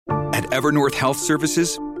At Evernorth Health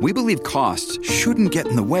Services, we believe costs shouldn't get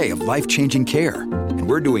in the way of life-changing care, and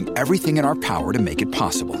we're doing everything in our power to make it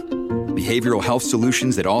possible. Behavioral health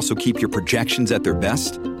solutions that also keep your projections at their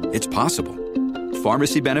best? It's possible.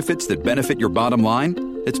 Pharmacy benefits that benefit your bottom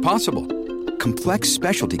line? It's possible. Complex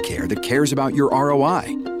specialty care that cares about your ROI?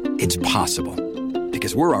 It's possible.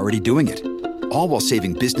 Because we're already doing it. All while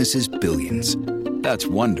saving businesses billions. That's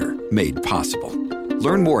Wonder made possible.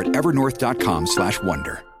 Learn more at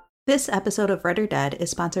evernorth.com/wonder. This episode of Read or Dead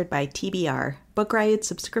is sponsored by TBR, Book Riot's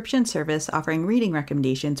subscription service offering reading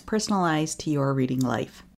recommendations personalized to your reading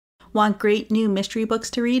life. Want great new mystery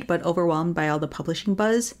books to read but overwhelmed by all the publishing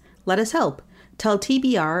buzz? Let us help. Tell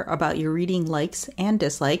TBR about your reading likes and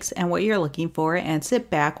dislikes and what you're looking for, and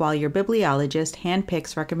sit back while your bibliologist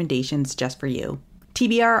handpicks recommendations just for you.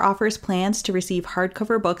 TBR offers plans to receive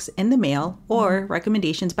hardcover books in the mail or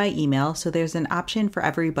recommendations by email, so there's an option for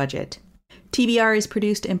every budget. TBR is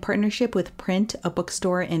produced in partnership with Print, a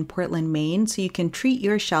bookstore in Portland, Maine, so you can treat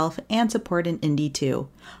your shelf and support an indie too.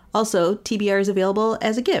 Also, TBR is available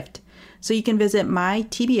as a gift, so you can visit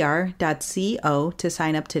mytbr.co to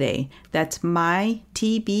sign up today. That's mytbr.co.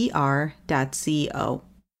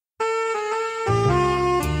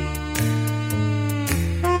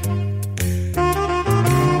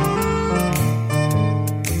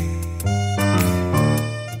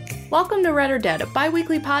 Welcome to Read or Dead, a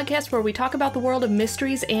bi-weekly podcast where we talk about the world of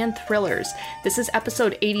mysteries and thrillers. This is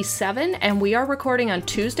episode 87, and we are recording on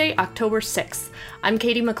Tuesday, October 6th. I'm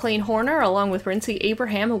Katie McLean Horner, along with Rincey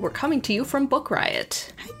Abraham, and we're coming to you from Book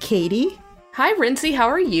Riot. Hi, Katie. Hi, Rincey. How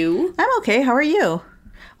are you? I'm okay. How are you?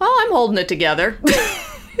 Well, I'm holding it together.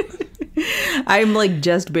 I'm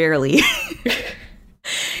just barely.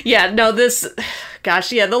 Yeah, no,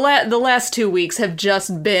 the last 2 weeks have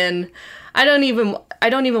just been... I don't even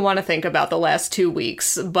want to think about the last 2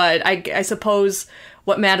 weeks, but I suppose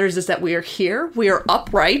what matters is that we are here. We are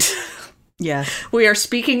upright. Yes. We are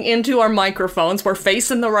speaking into our microphones. We're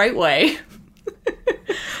facing the right way.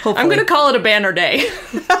 Hopefully. I'm going to call it a banner day.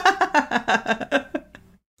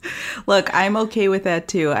 Look, I'm okay with that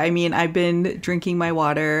too. I mean, I've been drinking my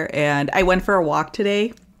water and I went for a walk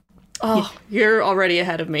today. Oh, you're already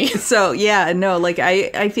ahead of me. So, yeah, no,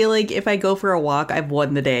 I feel like if I go for a walk, I've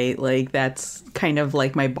won the day. That's kind of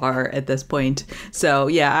my bar at this point. So,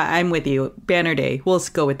 yeah, I'm with you. Banner day. We'll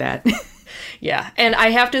go with that. Yeah. And I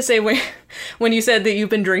have to say, when you said that you've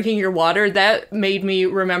been drinking your water, that made me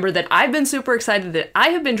remember that I've been super excited that I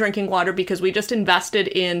have been drinking water because we just invested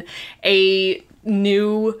in a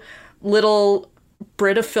new little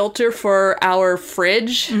Brita filter for our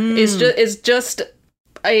fridge. It's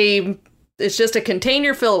just a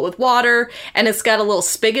container, fill it with water, and it's got a little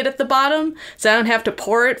spigot at the bottom, so I don't have to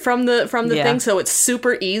pour it from the thing, so it's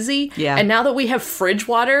super easy. Yeah. And now that we have fridge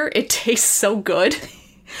water, it tastes so good.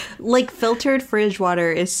 Filtered fridge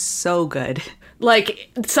water is so good.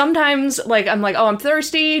 Sometimes, I'm oh, I'm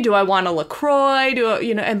thirsty. Do I want a LaCroix? But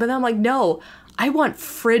then I'm no, I want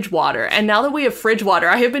fridge water. And now that we have fridge water,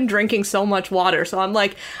 I have been drinking so much water, so I'm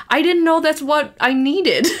I didn't know that's what I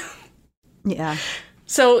needed. Yeah.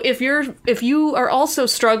 So if you are also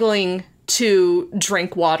struggling to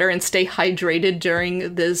drink water and stay hydrated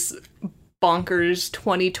during this bonkers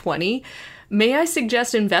 2020, may I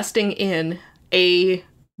suggest investing in a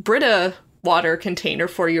Brita water container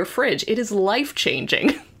for your fridge? It is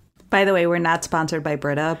life-changing. By the way, we're not sponsored by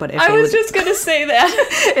Brita, but I was just going to say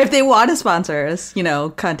that. If they want to sponsor us,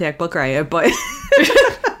 contact Book Riot, but...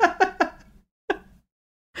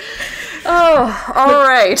 Oh, all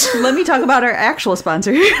right. Let me talk about our actual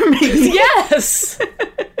sponsor, maybe. Yes!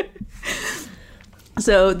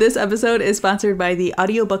 So this episode is sponsored by the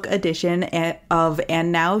audiobook edition of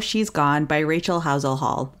And Now She's Gone by Rachel Housel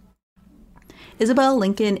Hall. Isabel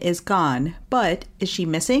Lincoln is gone, but is she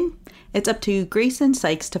missing? It's up to Grayson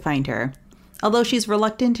Sykes to find her. Although she's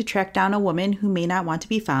reluctant to track down a woman who may not want to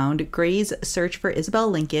be found, Gray's search for Isabel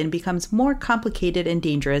Lincoln becomes more complicated and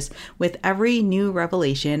dangerous with every new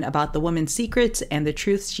revelation about the woman's secrets and the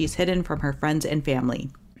truths she's hidden from her friends and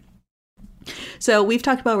family. So we've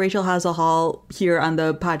talked about Rachel Housel Hall here on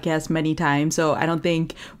the podcast many times, so I don't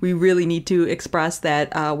think we really need to express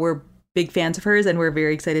that we're big fans of hers, and we're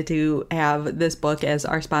very excited to have this book as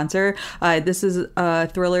our sponsor. This is a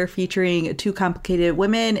thriller featuring two complicated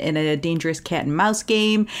women in a dangerous cat and mouse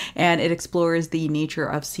game, and it explores the nature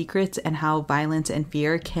of secrets and how violence and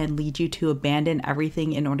fear can lead you to abandon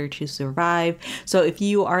everything in order to survive. So if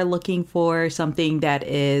you are looking for something that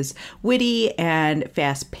is witty and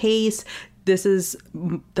fast-paced, this is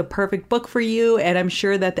the perfect book for you, and I'm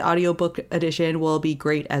sure that the audiobook edition will be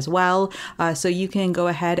great as well. So you can go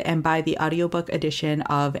ahead and buy the audiobook edition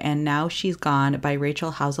of And Now She's Gone by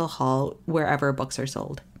Rachel Housel Hall wherever books are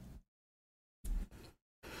sold.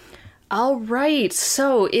 All right,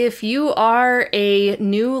 so if you are a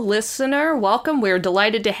new listener, welcome. We're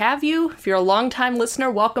delighted to have you. If you're a longtime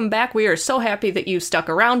listener, welcome back. We are so happy that you stuck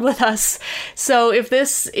around with us. So if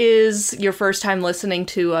this is your first time listening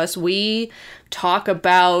to us, we talk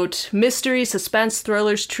about mystery, suspense,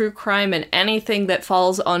 thrillers, true crime, and anything that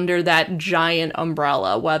falls under that giant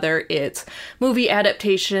umbrella, whether it's movie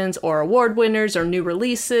adaptations or award winners or new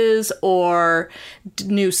releases or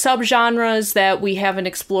new subgenres that we haven't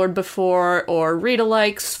explored before or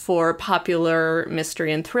read-alikes for popular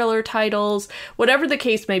mystery and thriller titles. Whatever the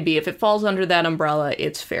case may be, if it falls under that umbrella,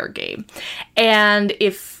 it's fair game. And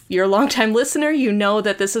if you're a longtime listener, you know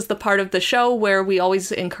that this is the part of the show where we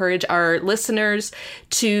always encourage our listeners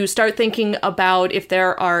to start thinking about if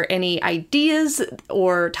there are any ideas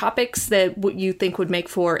or topics that you think would make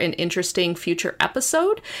for an interesting future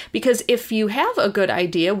episode. Because if you have a good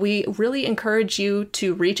idea, we really encourage you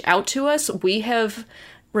to reach out to us. We have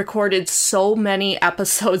recorded so many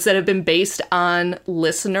episodes that have been based on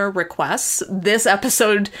listener requests. This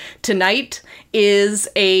episode tonight is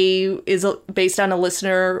based on a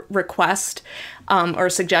listener request or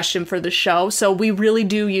suggestion for the show. So we really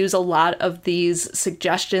do use a lot of these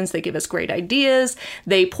suggestions. They give us great ideas.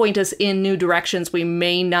 They point us in new directions we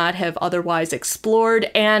may not have otherwise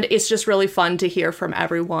explored. And it's just really fun to hear from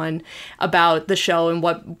everyone about the show and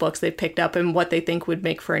what books they've picked up and what they think would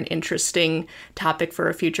make for an interesting topic for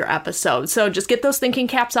a future episode. So just get those thinking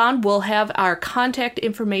caps on. We'll have our contact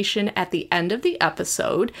information at the end of the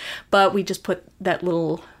episode, but we just put that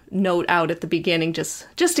little note out at the beginning just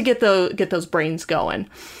to get those brains going.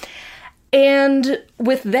 And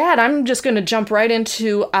with that, I'm just going to jump right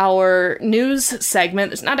into our news segment.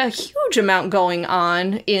 There's not a huge amount going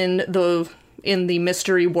on in the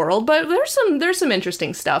mystery world, but there's some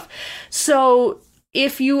interesting stuff. So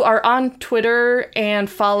if you are on Twitter and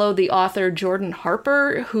follow the author Jordan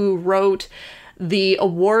Harper, who wrote the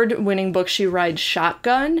award-winning book She Rides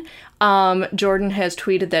Shotgun, Jordan has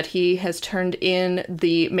tweeted that he has turned in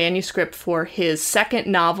the manuscript for his second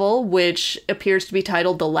novel, which appears to be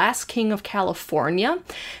titled The Last King of California.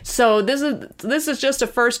 So this is just a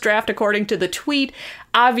first draft according to the tweet.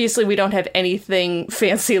 Obviously, we don't have anything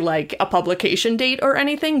fancy like a publication date or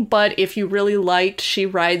anything, but if you really liked She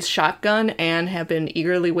Rides Shotgun and have been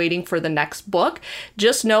eagerly waiting for the next book,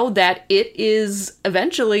 just know that it is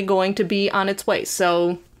eventually going to be on its way.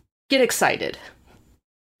 So get excited.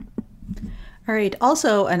 All right.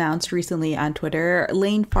 Also announced recently on Twitter,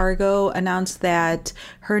 Lane Fargo announced that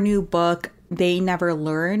her new book, They Never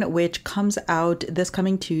Learn, which comes out this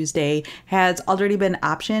coming Tuesday, has already been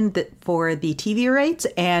optioned for the TV rights,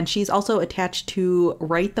 and she's also attached to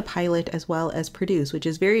write the pilot as well as produce, which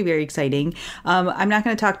is very, very exciting. I'm not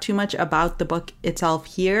going to talk too much about the book itself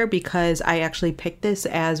here because I actually picked this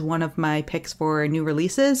as one of my picks for new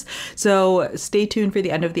releases. So stay tuned for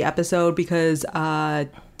the end of the episode because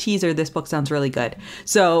teaser, this book sounds really good.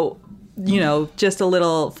 So, just a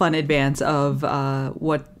little fun advance of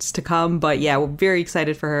what's to come. But yeah, we're very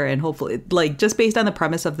excited for her, and hopefully, just based on the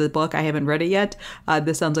premise of the book, I haven't read it yet.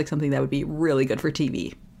 This sounds like something that would be really good for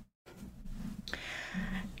TV.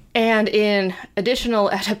 And in additional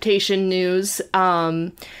adaptation news,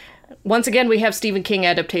 once again, we have Stephen King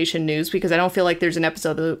adaptation news because I don't feel like there's an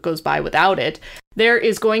episode that goes by without it. There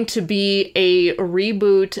is going to be a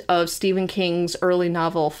reboot of Stephen King's early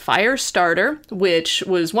novel Firestarter, which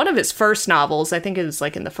was one of his first novels. I think it was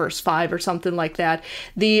in the first 5 or something like that.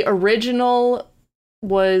 The original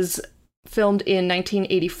was filmed in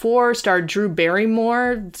 1984, starred Drew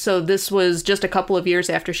Barrymore. So this was just a couple of years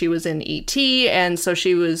after she was in E.T., and so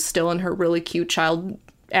she was still in her really cute child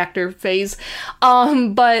actor phase.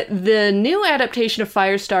 But the new adaptation of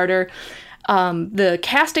Firestarter, the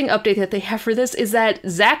casting update that they have for this is that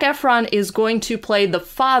Zac Efron is going to play the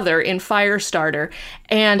father in Firestarter.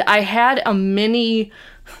 And I had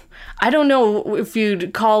I don't know if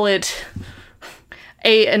you'd call it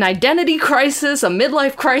an identity crisis, a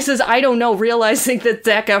midlife crisis, I don't know, realizing that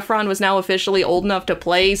Zac Efron was now officially old enough to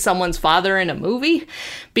play someone's father in a movie,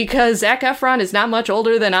 because Zac Efron is not much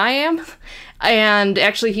older than I am. And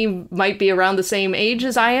actually, he might be around the same age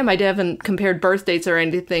as I am. I haven't compared birth dates or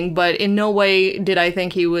anything, but in no way did I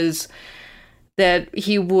think he was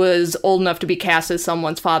old enough to be cast as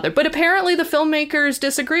someone's father. But apparently the filmmakers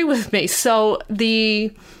disagree with me. So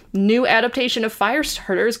the new adaptation of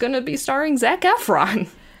Firestarter is going to be starring Zac Efron.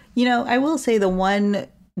 I will say the one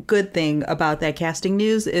good thing about that casting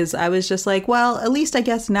news is I was just like, well, at least I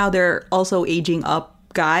guess now they're also aging up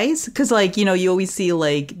guys, because like, you know, you always see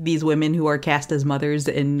like these women who are cast as mothers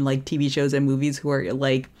in like TV shows and movies who are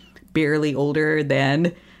like barely older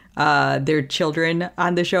than their children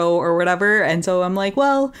on the show or whatever. And so I'm like,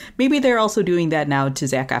 well, maybe they're also doing that now to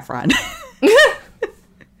Zac Efron.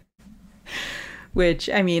 Which,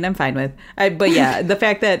 I mean, I'm fine with. But yeah, the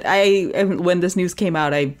fact that when this news came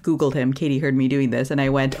out, I Googled him. Katie heard me doing this, and I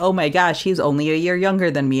went, oh my gosh, he's only a year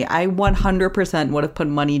younger than me. I 100% would have put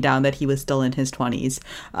money down that he was still in his 20s,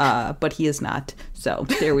 but he is not. So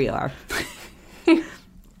there we are.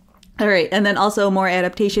 All right. And then also more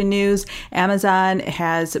adaptation news. Amazon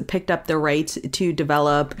has picked up the rights to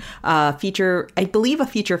develop a feature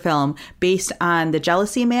film based on The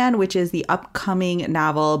Jealousy Man, which is the upcoming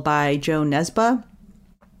novel by Jo Nesbø.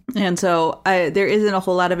 And so there isn't a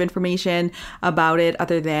whole lot of information about it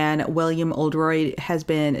other than William Oldroyd has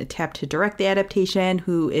been tapped to direct the adaptation,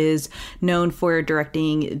 who is known for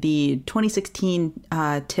directing the 2016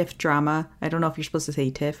 TIFF drama. I don't know if you're supposed to say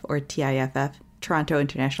TIFF or TIFF. Toronto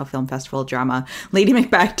International Film Festival drama, Lady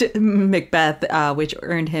Macbeth, which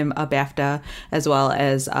earned him a BAFTA, as well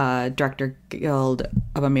as Director Guild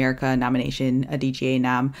of America nomination, a DGA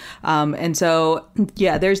nom. And so,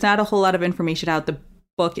 yeah, there's not a whole lot of information out. The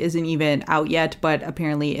book isn't even out yet, but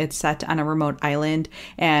apparently it's set on a remote island,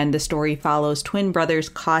 and the story follows twin brothers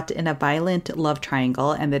caught in a violent love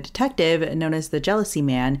triangle, and the detective, known as the Jealousy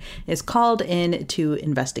Man, is called in to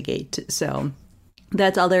investigate. So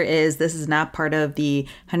that's all there is. This is not part of the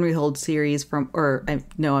Henry Holt series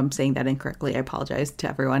I'm saying that incorrectly. I apologize to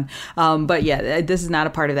everyone. But yeah, this is not a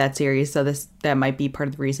part of that series. So that might be part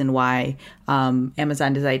of the reason why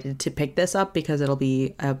Amazon decided to pick this up, because it'll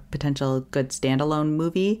be a potential good standalone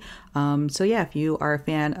movie. So yeah, if you are a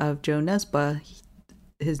fan of Jo Nesbø,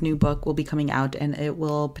 his new book will be coming out, and it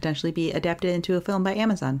will potentially be adapted into a film by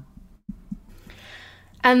Amazon.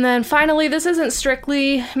 And then finally, this isn't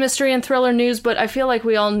strictly mystery and thriller news, but I feel like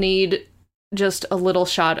we all need just a little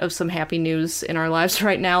shot of some happy news in our lives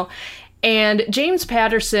right now. And James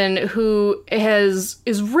Patterson, who is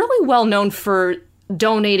really well known for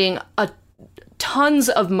donating tons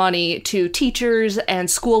of money to teachers and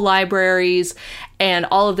school libraries and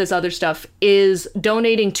all of this other stuff, is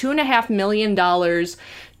donating $2.5 million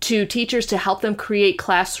to teachers to help them create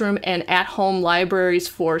classroom and at-home libraries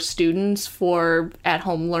for students for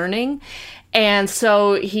at-home learning. And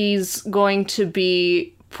so he's going to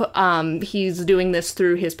be, he's doing this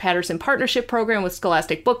through his Patterson Partnership Program with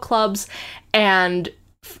Scholastic Book Clubs, and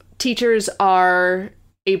teachers are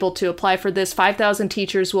able to apply for this. 5,000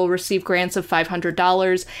 teachers will receive grants of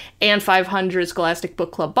 $500 and 500 Scholastic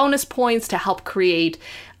Book Club bonus points to help create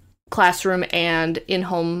classroom and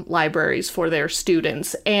in-home libraries for their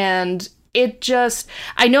students. And it just,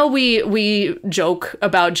 I know we joke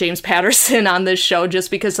about James Patterson on this show just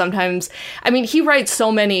because sometimes, I mean, he writes so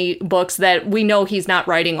many books that we know he's not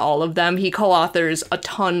writing all of them. He co-authors a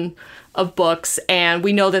ton of books, and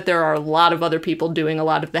we know that there are a lot of other people doing a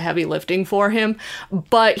lot of the heavy lifting for him,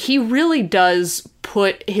 but he really does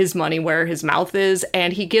put his money where his mouth is,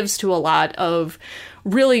 and he gives to a lot of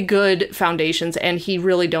really good foundations, and he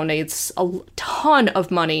really donates a ton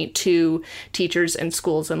of money to teachers and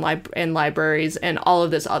schools and libraries and all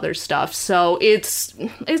of this other stuff. So it's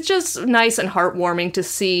just nice and heartwarming to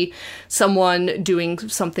see someone doing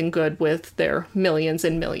something good with their millions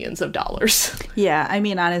and millions of dollars. Yeah, I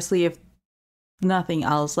mean, honestly, if nothing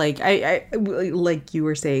else, like I like you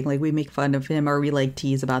were saying, like we make fun of him or we like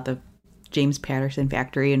tease about the James Patterson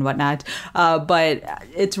factory and whatnot, but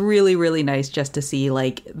it's really, really nice just to see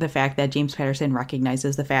like the fact that James Patterson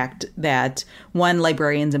recognizes the fact that, one,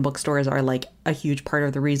 librarians and bookstores are like a huge part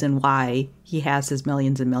of the reason why he has his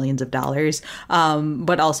millions and millions of dollars,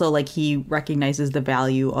 but also like he recognizes the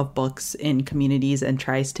value of books in communities and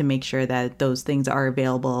tries to make sure that those things are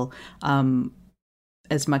available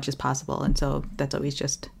as much as possible. And so that's always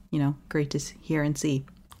just, great to hear and see.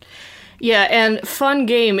 Yeah, and fun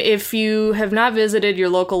game. If you have not visited your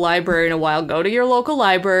local library in a while, go to your local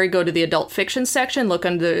library, go to the adult fiction section, look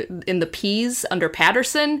in the P's under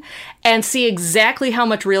Patterson, and see exactly how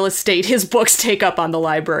much real estate his books take up on the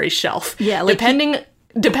library shelf. Yeah, like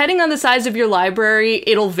depending on the size of your library,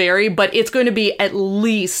 it'll vary, but it's going to be at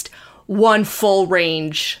least one full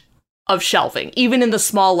range of shelving, even in the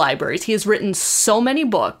small libraries. He has written so many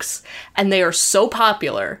books, and they are so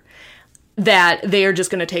popular that they are just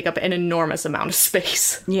going to take up an enormous amount of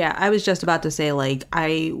space. Yeah, I was just about to say, like,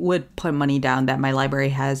 I would put money down that my library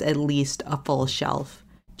has at least a full shelf,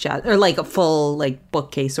 or like a full like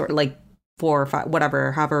bookcase, or like 4 or 5,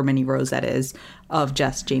 whatever, however many rows that is, of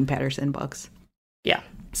just James Patterson books. Yeah.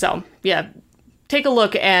 So yeah, take a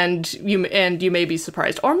look and you may be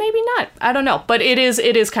surprised, or maybe not. I don't know, but it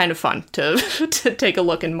is kind of fun to to take a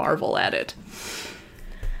look and marvel at it.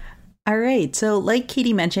 All right. So like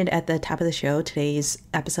Katie mentioned at the top of the show, today's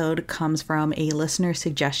episode comes from a listener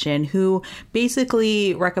suggestion who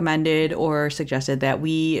basically recommended or suggested that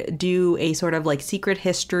we do a sort of like secret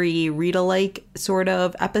history read-alike sort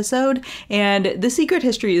of episode. And The Secret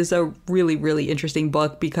History is a really, really interesting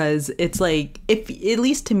book because it's like, at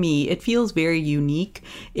least to me, it feels very unique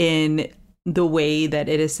in the way that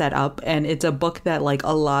it is set up, and it's a book that like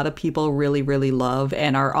a lot of people really, really love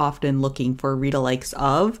and are often looking for read-alikes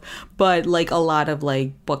of. But like a lot of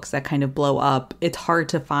like books that kind of blow up, it's hard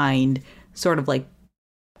to find sort of like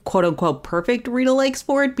quote unquote perfect read-alikes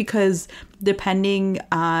for it, because depending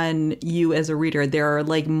on you as a reader, there are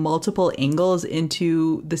like multiple angles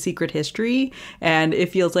into The Secret History, and it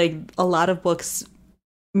feels like a lot of books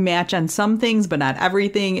match on some things but not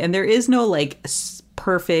everything, and there is no like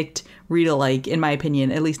perfect read-alike, in my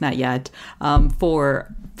opinion, at least not yet,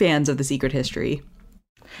 for fans of The Secret History.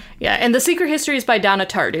 Yeah, and The Secret History is by Donna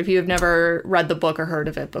Tartt, if you have never read the book or heard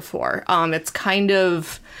of it before. It's kind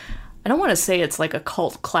of, I don't want to say it's like a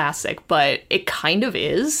cult classic, but it kind of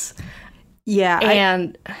is. Yeah.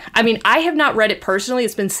 And I mean, I have not read it personally.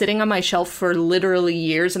 It's been sitting on my shelf for literally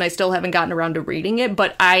years, and I still haven't gotten around to reading it,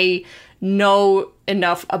 but I know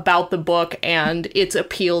enough about the book and its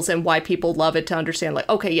appeals and why people love it to understand, like,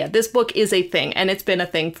 okay, yeah, this book is a thing, and it's been a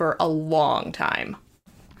thing for a long time.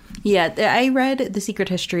 Yeah, I read The Secret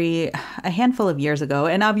History a handful of years ago,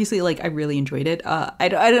 and obviously, like, I really enjoyed it.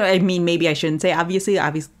 I mean, maybe I shouldn't say obviously,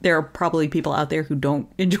 there are probably people out there who don't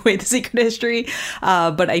enjoy The Secret History,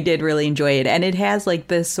 but I did really enjoy it. And it has, like,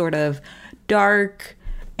 this sort of dark,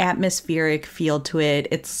 atmospheric feel to it.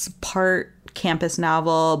 It's part campus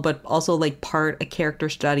novel, but also, like, part a character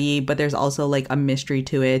study, but there's also, like, a mystery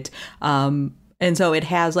to it. And so it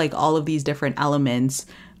has, like, all of these different elements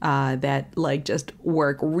that like just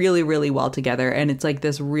work really, really well together. And it's like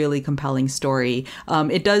this really compelling story.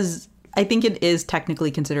 I think it is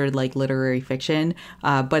technically considered like literary fiction,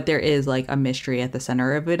 but there is like a mystery at the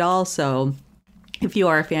center of it all. So if you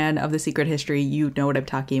are a fan of The Secret History, you know what I'm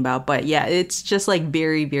talking about. But yeah, it's just like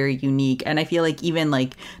very, very unique. And I feel like even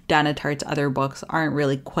like Donna Tartt's other books aren't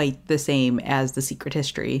really quite the same as The Secret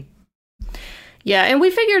History. Yeah, and we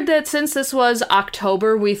figured that since this was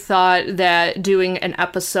October, we thought that doing an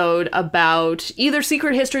episode about either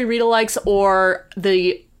Secret History read-alikes or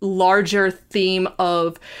the larger theme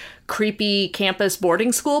of creepy campus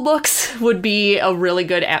boarding school books would be a really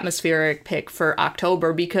good atmospheric pick for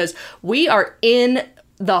October, because we are in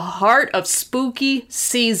the heart of spooky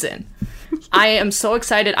season. I am so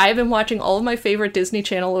excited. I have been watching all of my favorite Disney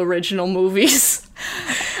Channel original movies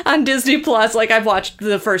on Disney Plus. Like, I've watched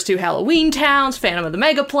the first two Halloween Towns, Phantom of the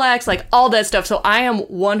Megaplex, like all that stuff. So I am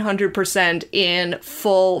 100% in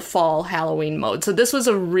full fall Halloween mode. So this was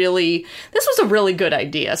a really good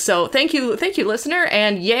idea. So thank you, listener,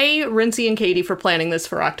 and yay, Rincey and Katie, for planning this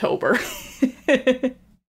for October.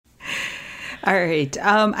 All right.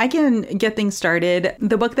 I can get things started.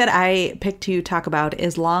 The book that I picked to talk about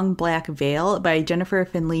is Long Black Veil by Jennifer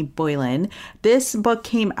Finley Boylan. This book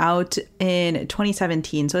came out in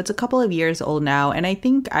 2017, so it's a couple of years old now. And I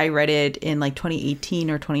think I read it in like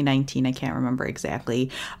 2018 or 2019. I can't remember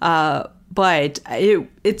exactly. But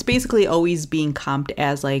it's basically always being comped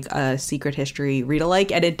as like a Secret History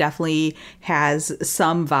read-alike, and it definitely has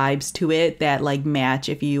some vibes to it that like match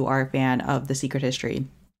if you are a fan of The Secret History.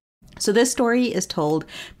 So this story is told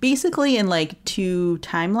basically in like two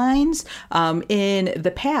timelines. In the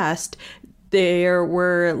past, there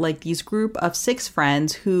were like these group of 6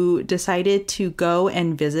 friends who decided to go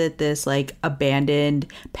and visit this like abandoned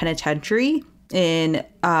penitentiary in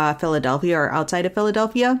Philadelphia or outside of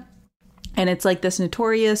Philadelphia. And it's like this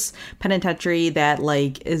notorious penitentiary that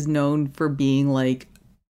like is known for being like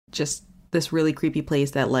just this really creepy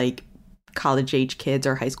place that like college age kids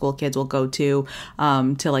or high school kids will go to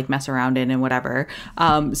like mess around in and whatever.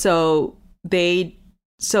 So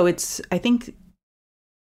it's, I think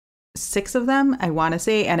 6 of them, I want to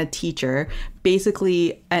say, and a teacher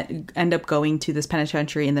basically end up going to this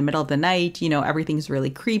penitentiary in the middle of the night. You know, everything's really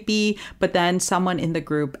creepy, but then someone in the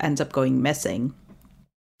group ends up going missing.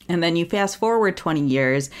 And then you fast forward 20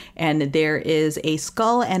 years and there is a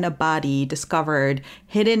skull and a body discovered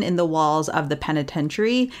hidden in the walls of the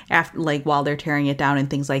penitentiary after, like, while they're tearing it down and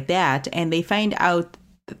things like that. And they find out,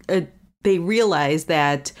 they realize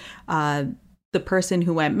that the person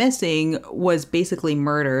who went missing was basically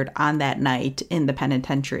murdered on that night in the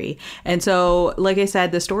penitentiary. And so, like I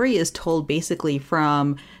said, the story is told basically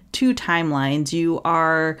from 2 timelines. You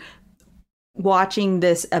are watching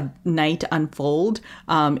this night unfold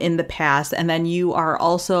in the past, and then you are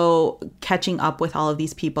also catching up with all of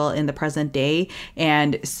these people in the present day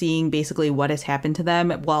and seeing basically what has happened to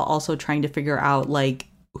them while also trying to figure out like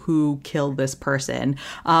who killed this person.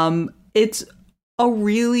 It's a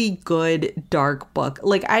really good dark book.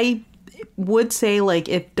 Like, I would say like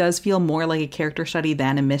it does feel more like a character study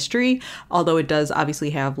than a mystery, although it does obviously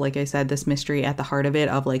have, like I said, this mystery at the heart of it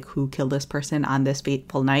of like who killed this person on this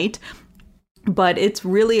fateful night. But it's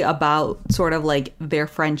really about sort of like their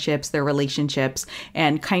friendships, their relationships,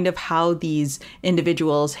 and kind of how these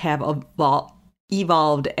individuals have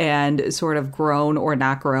evolved and sort of grown or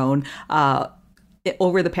not grown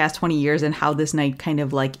over the past 20 years, and how this night kind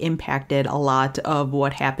of like impacted a lot of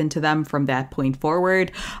what happened to them from that point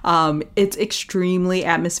forward. It's extremely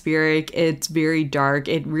atmospheric. It's very dark.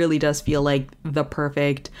 It really does feel like the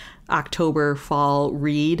perfect October fall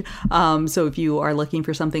read. So if you are looking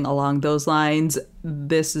for something along those lines,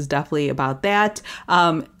 this is definitely about that.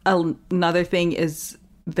 Another thing is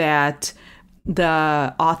that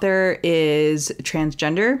the author is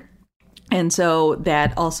transgender. And so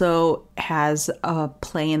that also has a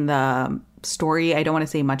play in the story. I don't want to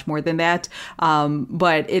say much more than that.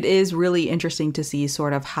 But it is really interesting to see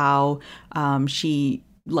sort of how she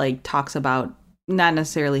like talks about not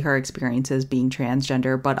necessarily her experiences being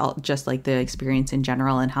transgender, but just like the experience in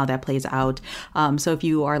general and how that plays out. So if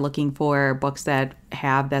you are looking for books that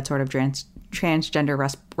have that sort of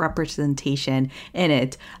transgender representation in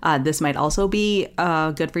it, this might also be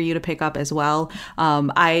good for you to pick up as well.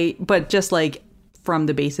 But just like from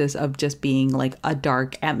the basis of just being like a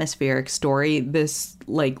dark atmospheric story, this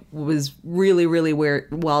like was really, really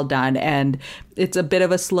well done. And it's a bit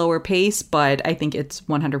of a slower pace, but I think it's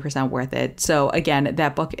 100% worth it. So again,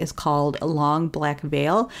 that book is called Long Black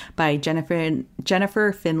Veil by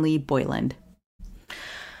Jennifer Finley Boyland.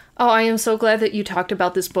 Oh, I am so glad that you talked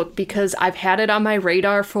about this book, because I've had it on my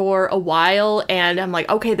radar for a while and I'm like,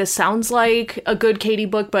 okay, this sounds like a good Katie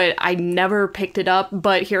book, but I never picked it up.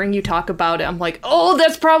 But hearing you talk about it, I'm like, oh,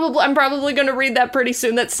 I'm probably going to read that pretty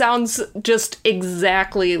soon. That sounds just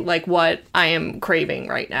exactly like what I am craving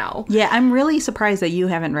right now. Yeah, I'm really surprised that you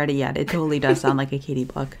haven't read it yet. It totally does sound like a Katie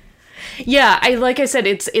book. Yeah, like I said,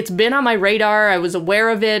 it's been on my radar. I was aware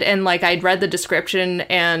of it, and like I'd read the description,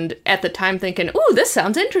 and at the time thinking, "Ooh, this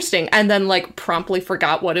sounds interesting," and then like promptly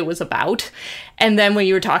forgot what it was about. And then when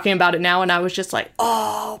you were talking about it now, and I was just like,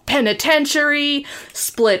 "Oh, penitentiary,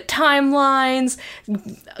 split timelines,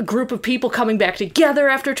 a group of people coming back together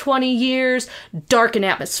after 20 years, dark and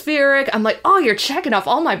atmospheric." I'm like, "Oh, you're checking off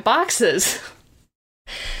all my boxes."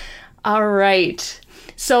 All right.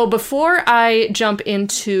 So before I jump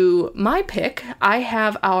into my pick, I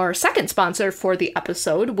have our second sponsor for the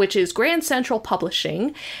episode, which is Grand Central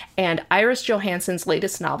Publishing and Iris Johansen's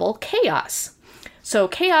latest novel, Chaos. So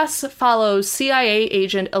Chaos follows CIA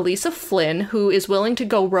agent Elisa Flynn, who is willing to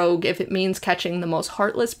go rogue if it means catching the most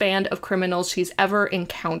heartless band of criminals she's ever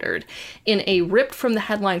encountered. In a ripped from the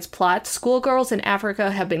headlines plot, schoolgirls in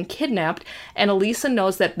Africa have been kidnapped, and Elisa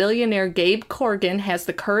knows that billionaire Gabe Corrigan has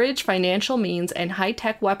the courage, financial means, and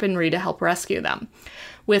high-tech weaponry to help rescue them.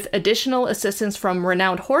 With additional assistance from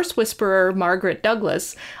renowned horse whisperer Margaret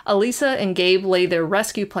Douglas, Elisa and Gabe lay their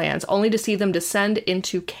rescue plans, only to see them descend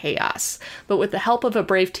into chaos. But with the help of a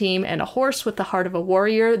brave team and a horse with the heart of a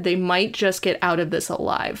warrior, they might just get out of this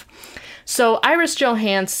alive. So Iris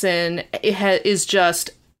Johansen is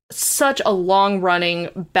just such a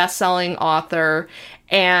long-running, best-selling author,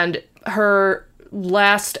 and her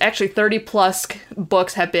last, actually 30 plus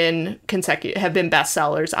books have been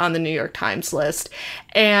bestsellers on the New York Times list.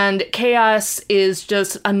 And Chaos is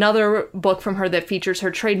just another book from her that features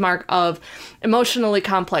her trademark of emotionally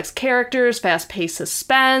complex characters, fast-paced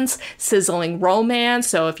suspense, sizzling romance.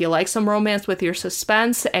 So if you like some romance with your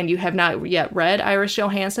suspense and you have not yet read Iris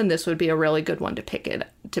Johansen, this would be a really good one to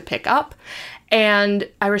pick up. And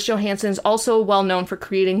Iris Johansen is also well known for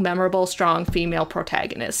creating memorable, strong female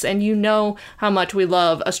protagonists. And you know how much we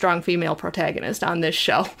love a strong female protagonist on this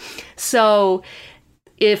show. So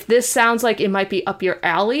if this sounds like it might be up your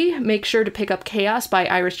alley, make sure to pick up Chaos by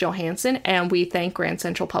Iris Johansen. And we thank Grand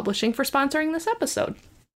Central Publishing for sponsoring this episode.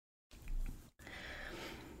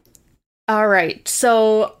 All right,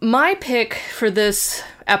 so my pick for this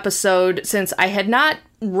episode, since I had not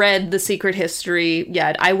read The Secret History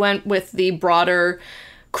yet, I went with the broader,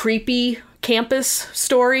 creepy campus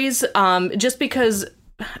stories, just because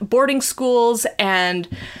boarding schools and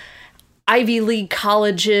Ivy League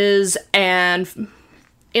colleges and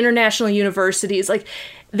international universities, like,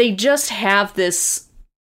 they just have this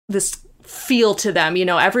feel to them. You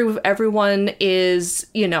know, everyone is,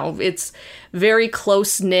 you know, it's very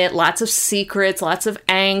close-knit, lots of secrets, lots of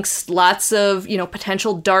angst, lots of,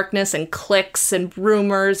 potential darkness and cliques and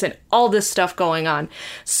rumors and all this stuff going on.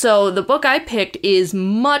 So the book I picked is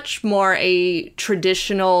much more a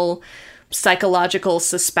traditional psychological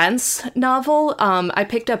suspense novel. I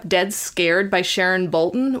picked up Dead Scared by Sharon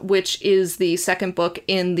Bolton, which is the second book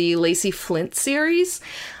in the Lacey Flint series.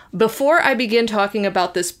 Before I begin talking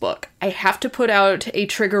about this book, I have to put out a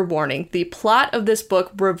trigger warning. The plot of this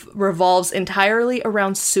book revolves entirely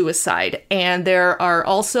around suicide, and there are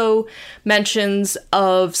also mentions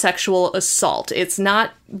of sexual assault.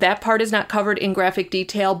 That part is not covered in graphic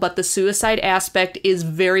detail, but the suicide aspect is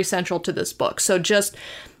very central to this book. So just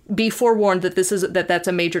be forewarned that that's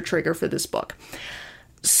a major trigger for this book.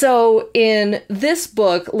 So in this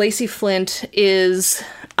book, Lacey Flint is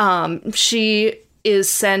she is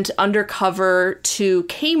sent undercover to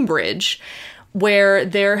Cambridge, where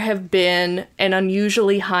there have been an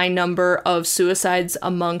unusually high number of suicides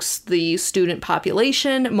amongst the student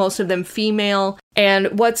population, most of them female.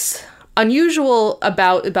 And what's unusual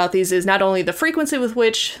about these is not only the frequency with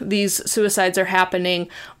which these suicides are happening,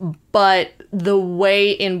 but the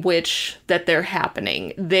way in which that they're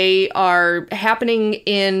happening. They are happening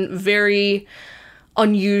in very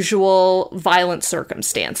unusual, violent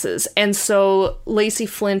circumstances. And so Lacey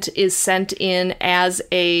Flint is sent in as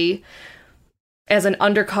an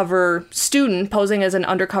undercover student, posing as an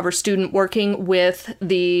undercover student, working with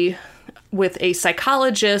a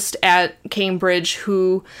psychologist at Cambridge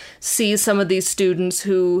who sees some of these students,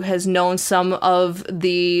 who has known some of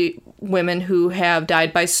the women who have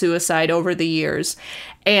died by suicide over the years,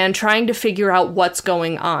 and trying to figure out what's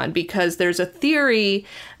going on, because there's a theory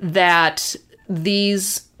that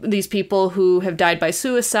these people who have died by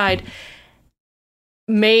suicide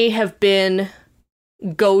may have been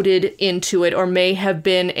goaded into it, or may have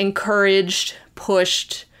been encouraged,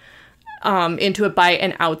 pushed into it by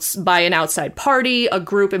an outside party, a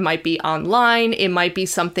group. It might be online, it might be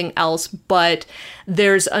something else, but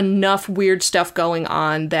there's enough weird stuff going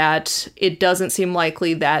on that it doesn't seem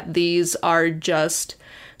likely that these are just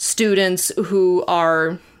students who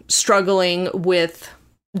are struggling with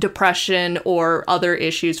depression or other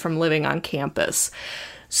issues from living on campus.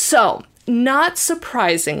 So, not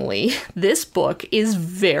surprisingly, this book is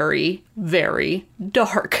very, very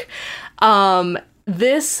dark.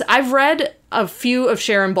 I've read a few of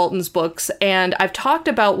Sharon Bolton's books, and I've talked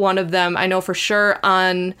about one of them, I know for sure,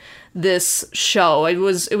 on this show. It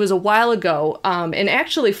was a while ago. And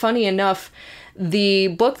actually, funny enough, the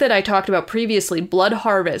book that I talked about previously, Blood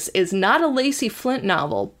Harvest, is not a Lacey Flint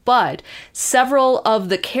novel, but several of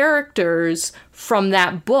the characters from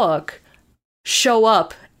that book show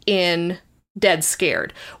up in Dead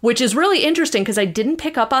Scared, which is really interesting because I didn't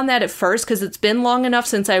pick up on that at first, because it's been long enough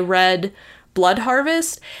since I read Blood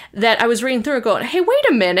Harvest that I was reading through it going, hey, wait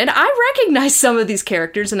a minute, I recognize some of these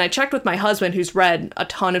characters. And I checked with my husband, who's read a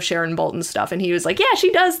ton of Sharon Bolton stuff, and he was like, yeah,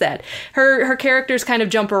 she does that. Her characters kind of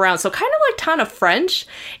jump around. So kind of like Tana French,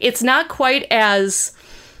 it's not quite as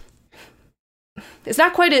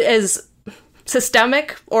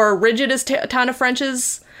systemic or rigid as Tana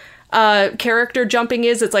French's character jumping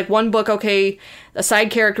is. It's like one book, okay, a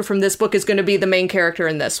side character from this book is going to be the main character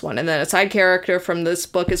in this one, and then a side character from this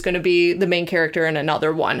book is going to be the main character in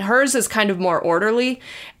another one. Hers is kind of more orderly,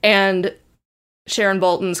 and Sharon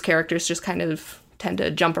Bolton's characters just kind of tend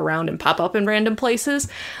to jump around and pop up in random places.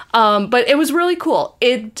 But it was really cool.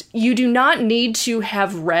 You do not need to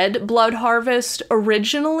have read Blood Harvest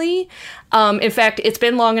originally. In fact, it's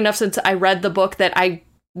been long enough since I read the book that I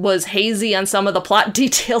was hazy on some of the plot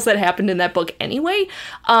details that happened in that book anyway,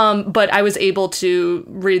 but I was able to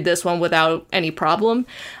read this one without any problem.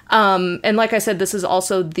 And like I said, this is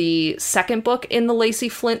also the second book in the Lacey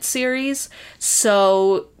Flint series,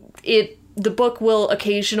 so the book will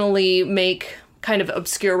occasionally make kind of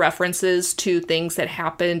obscure references to things that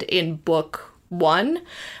happened in book one,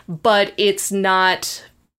 but it's not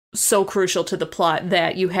so crucial to the plot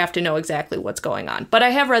that you have to know exactly what's going on. But I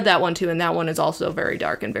have read that one too, and that one is also very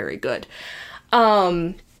dark and very good.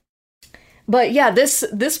 But yeah,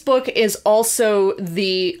 this book is also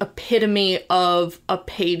the epitome of a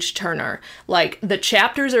page turner. Like, the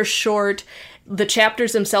chapters are short. The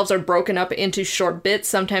chapters themselves are broken up into short bits,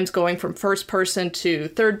 sometimes going from first person to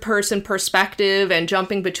third person perspective and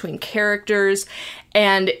jumping between characters.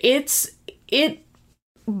 And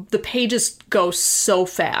the pages go so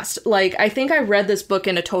fast. Like, I think I read this book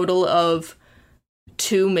in a total of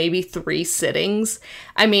 2, maybe 3 sittings.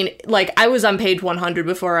 I mean, like, I was on page 100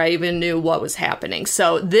 before I even knew what was happening.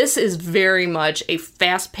 So this is very much a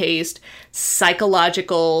fast-paced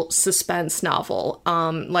psychological suspense novel.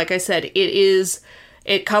 Like I said, it is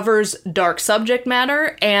It covers dark subject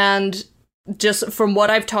matter, and just from what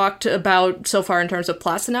I've talked about so far in terms of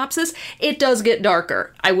plot synopsis, it does get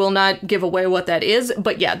darker. I will not give away what that is,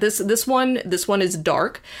 but yeah, this one is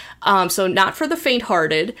dark. So not for the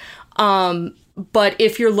faint-hearted. But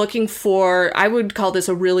if you're looking for, I would call this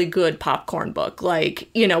a really good popcorn book, like,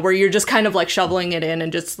 you know, where you're just kind of like shoveling it in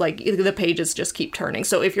and just like the pages just keep turning.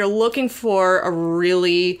 So if you're looking for a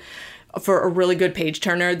really good page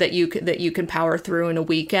turner that you can power through in a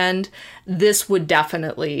weekend, this would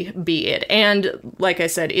definitely be it. And like I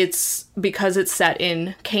said, it's because it's set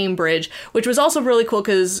in Cambridge, which was also really cool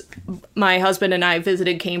because my husband and I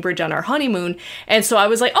visited Cambridge on our honeymoon. And so I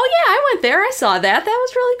was like, oh yeah, I went there. I saw that. That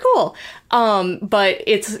was really cool. But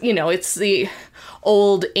it's, you know, it's the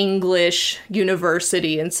old English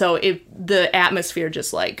university, and so the atmosphere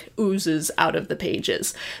just like oozes out of the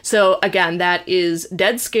pages. So again, that is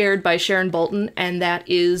Dead Scared by Sharon Bolton, and that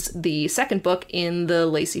is the second book in the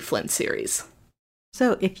Lacey Flint series.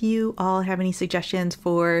 So if you all have any suggestions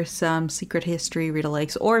for some secret history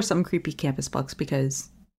read-alikes or some creepy campus books, because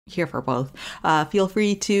here for both, feel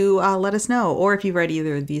free to let us know. Or if you've read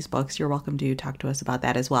either of these books, you're welcome to talk to us about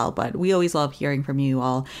that as well. But we always love hearing from you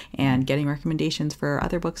all and getting recommendations for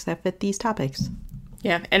other books that fit these topics.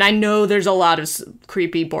 Yeah, and I know there's a lot of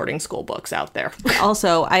creepy boarding school books out there.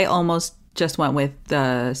 Also, I almost just went with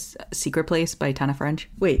The Secret Place by Tana French.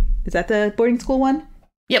 Wait, is that the boarding school one?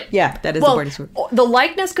 Yep. Yeah, that is the boarding school. The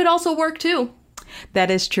likeness could also work too.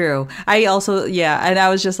 That is true. I also, and I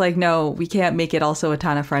was just like, no, we can't make it also a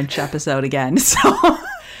Tana French episode again. So,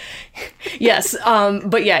 yes.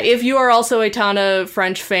 But yeah, if you are also a Tana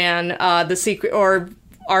French fan, or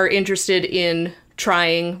are interested in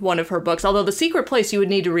trying one of her books, although The Secret Place, you would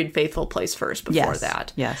need to read Faithful Place first before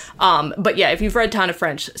that. Yes. But yeah, if you've read Tana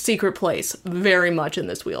French, Secret Place, very much in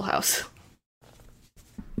this wheelhouse.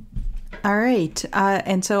 All right.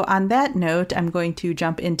 And so on that note, I'm going to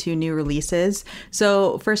jump into new releases.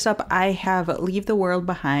 So first up, I have Leave the World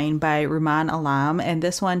Behind by Rumaan Alam. And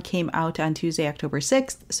this one came out on Tuesday, October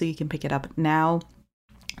 6th. So you can pick it up now.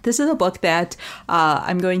 This is a book that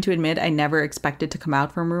I'm going to admit I never expected to come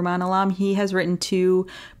out from Rumaan Alam. He has written two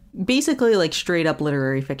basically like straight up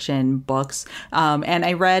literary fiction books. And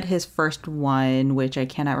I read his first one, which I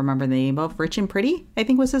cannot remember the name of, Rich and Pretty, I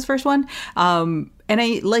think was his first one. And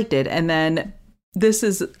I liked it. And then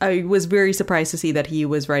I was very surprised to see that he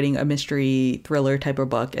was writing a mystery thriller type of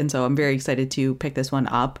book. And so I'm very excited to pick this one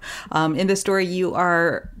up. In this story, you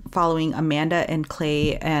are following Amanda and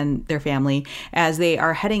Clay and their family as they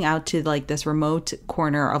are heading out to like this remote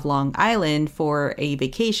corner of Long Island for a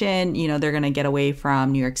vacation. You know, they're going to get away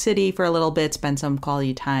from New York City for a little bit, spend some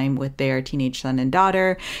quality time with their teenage son and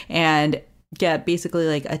daughter, and get basically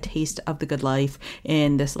like a taste of the good life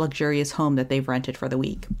in this luxurious home that they've rented for the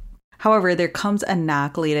week. However, there comes a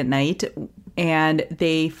knock late at night, and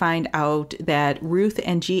they find out that Ruth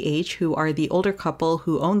and GH, who are the older couple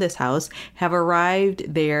who own this house, have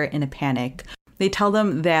arrived there in a panic. They tell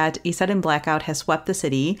them that a sudden blackout has swept the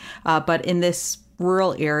city, but in this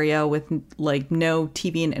rural area with like no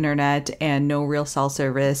TV and internet and no real cell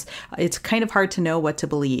service, it's kind of hard to know what to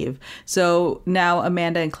believe. So now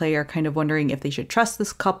Amanda and Clay are kind of wondering if they should trust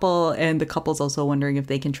this couple, and the couple's also wondering if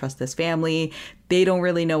they can trust this family. They don't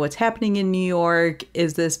really know what's happening in New York.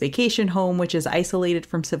 Is this vacation home, which is isolated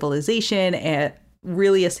from civilization, and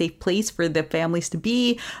really a safe place for the families to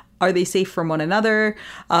be? Are they safe from one another?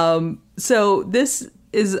 So this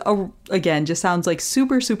is, again, just sounds like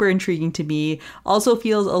super, super intriguing to me. Also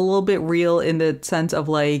feels a little bit real in the sense of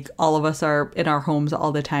like all of us are in our homes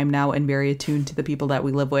all the time now and very attuned to the people that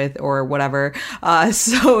we live with or whatever.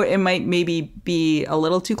 So it might maybe be a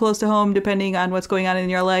little too close to home depending on what's going on in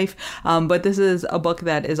your life. But this is a book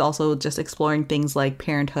that is also just exploring things like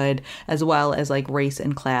parenthood as well as like race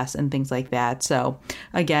and class and things like that. So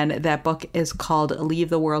again, that book is called Leave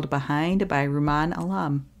the World Behind by Rumaan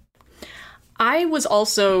Alam. I was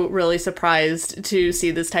also really surprised to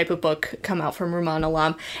see this type of book come out from Rumaan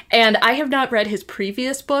Alam. And I have not read his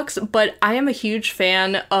previous books, but I am a huge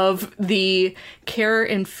fan of the care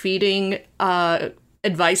and feeding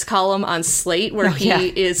advice column on Slate, where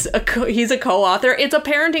he's a co-author. It's a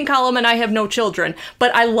parenting column and I have no children,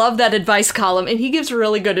 but I love that advice column and he gives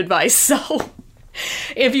really good advice. So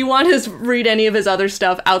if you want to read any of his other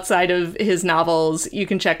stuff outside of his novels, you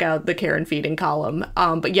can check out the Care and Feeding column.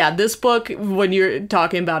 But yeah, this book, when you're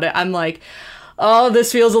talking about it, I'm like, oh,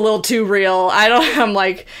 this feels a little too real. I'm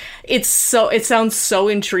like, it sounds so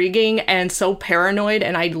intriguing and so paranoid,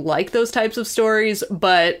 and I like those types of stories,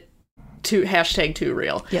 but too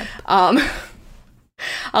real. Yeah.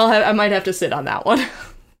 I might have to sit on that one.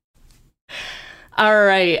 All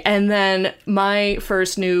right, and then my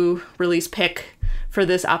first new release pick for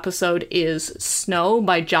this episode is Snow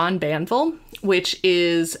by John Banville, which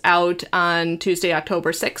is out on Tuesday,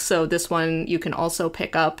 October 6th. So this one you can also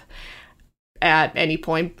pick up at any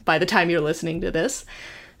point by the time you're listening to this.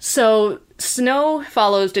 So Snow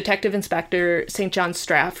follows Detective Inspector St. John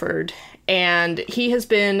Stratford, and he has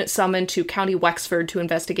been summoned to County Wexford to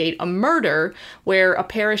investigate a murder where a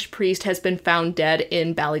parish priest has been found dead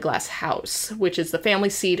in Ballyglass House, which is the family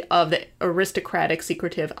seat of the aristocratic,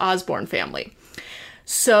 secretive Osborne family.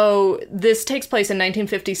 So this takes place in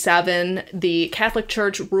 1957. The Catholic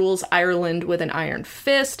Church rules Ireland with an iron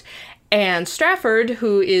fist, and Stratford,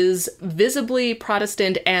 who is visibly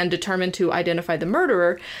Protestant and determined to identify the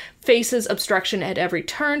murderer, faces obstruction at every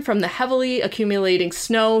turn, from the heavily accumulating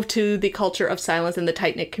snow to the culture of silence in the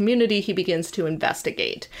tight-knit community he begins to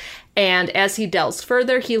investigate. And as he delves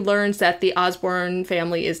further, he learns that the Osborne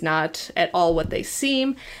family is not at all what they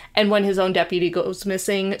seem, and when his own deputy goes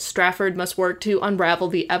missing, Stratford must work to unravel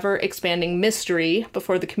the ever-expanding mystery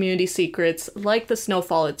before the community secrets, like the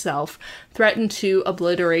snowfall itself, threaten to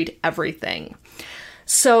obliterate everything.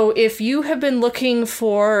 So if you have been looking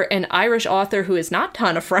for an Irish author who is not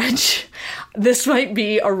ton of French, this might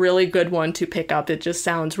be a really good one to pick up. It just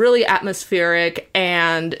sounds really atmospheric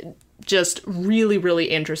and just really, really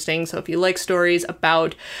interesting. So if you like stories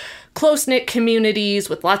about close-knit communities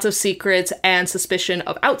with lots of secrets and suspicion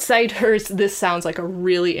of outsiders, this sounds like a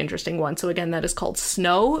really interesting one. So again, that is called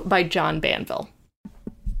Snow by John Banville.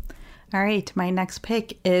 All right, my next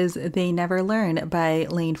pick is They Never Learn by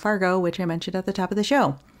Lane Fargo, which I mentioned at the top of the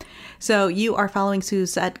show. So you are following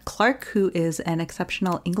Suzette Clark, who is an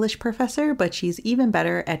exceptional English professor, but she's even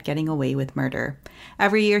better at getting away with murder.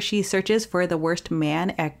 Every year she searches for the worst man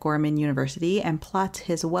at Gorman University and plots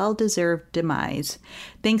his well-deserved demise.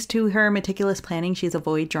 Thanks to her meticulous planning, she's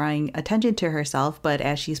avoided drawing attention to herself, but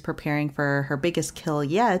as she's preparing for her biggest kill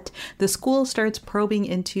yet, the school starts probing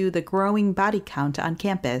into the growing body count on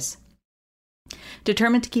campus.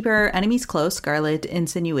 Determined to keep her enemies close, Scarlett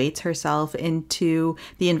insinuates herself into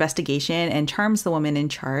the investigation and charms the woman in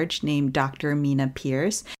charge, named Dr. Mina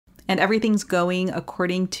Pierce. And everything's going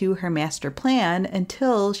according to her master plan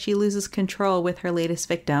until she loses control with her latest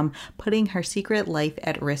victim, putting her secret life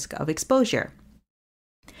at risk of exposure.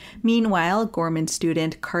 Meanwhile, Gorman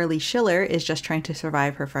student Carly Schiller is just trying to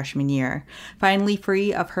survive her freshman year. Finally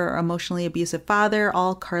free of her emotionally abusive father,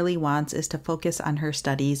 all Carly wants is to focus on her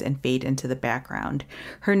studies and fade into the background.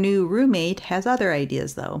 Her new roommate has other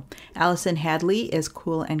ideas, though. Allison Hadley is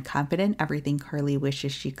cool and confident, everything Carly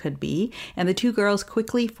wishes she could be, and the two girls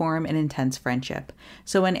quickly form an intense friendship.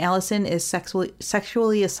 So when Allison is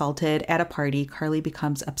sexually assaulted at a party, Carly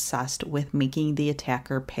becomes obsessed with making the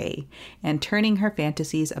attacker pay and turning her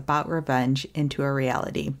fantasies about revenge into a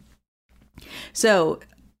reality. So,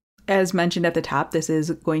 as mentioned at the top, this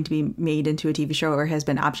is going to be made into a TV show, or has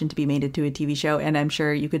been optioned to be made into a TV show, and I'm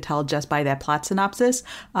sure you could tell just by that plot synopsis,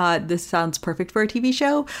 this sounds perfect for a TV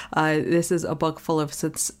show. This is a book full of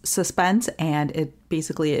suspense, and it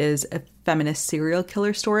basically is a feminist serial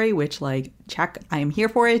killer story, which, like, check, I am here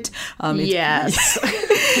for it. Yes.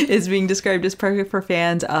 Is being described as perfect for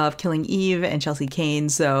fans of Killing Eve and Chelsea Cain.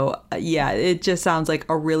 So, yeah, it just sounds like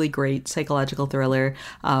a really great psychological thriller.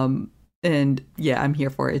 And yeah, I'm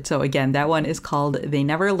here for it. So again, that one is called They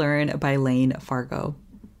Never Learn by Lane Fargo.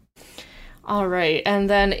 All right. And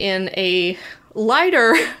then in a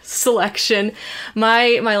lighter selection,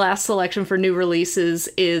 my last selection for new releases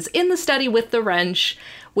is In the Study with the Wrench,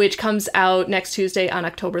 which comes out next Tuesday on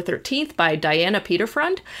October 13th by Diana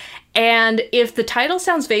Peterfront. And if the title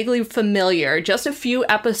sounds vaguely familiar, just a few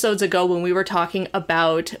episodes ago when we were talking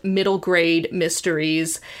about middle grade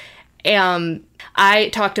mysteries, I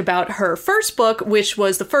talked about her first book, which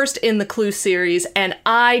was the first in the Clue series, and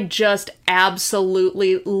I just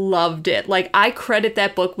absolutely loved it. Like, I credit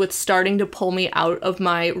that book with starting to pull me out of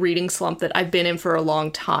my reading slump that I've been in for a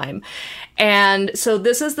long time. And so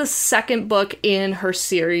this is the second book in her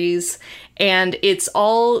series, and it's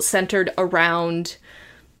all centered around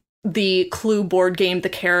the Clue board game, the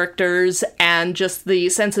characters, and just the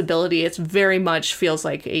sensibility. It's very much feels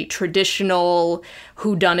like a traditional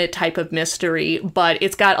whodunit type of mystery, but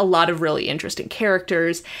it's got a lot of really interesting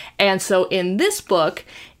characters. And so in this book,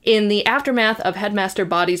 in the aftermath of Headmaster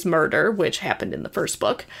Boddy's murder, which happened in the first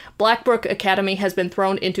book, Blackbrook Academy has been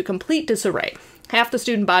thrown into complete disarray. Half the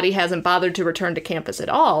student body hasn't bothered to return to campus at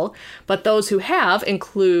all, but those who have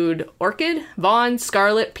include Orchid, Vaughn,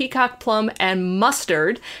 Scarlet, Peacock Plum, and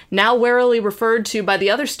Mustard, now warily referred to by the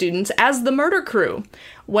other students as the murder crew.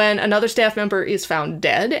 When another staff member is found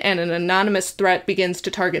dead and an anonymous threat begins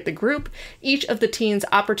to target the group, each of the teens'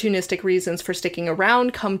 opportunistic reasons for sticking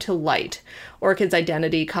around come to light. Orchid's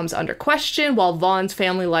identity comes under question while Vaughn's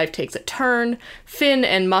family life takes a turn. Finn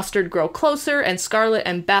and Mustard grow closer, and Scarlet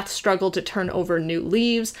and Beth struggle to turn over new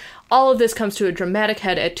leaves. All of this comes to a dramatic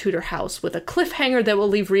head at Tudor House with a cliffhanger that will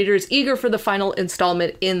leave readers eager for the final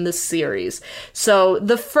installment in the series. So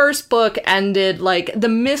the first book ended, like, the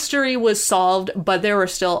mystery was solved, but there were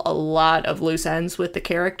still a lot of loose ends with the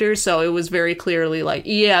characters, so it was very clearly like,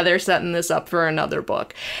 yeah, they're setting this up for another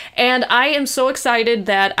book. And I am so excited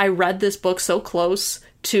that I read this book so close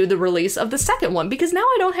to the release of the second one, because now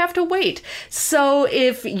I don't have to wait. So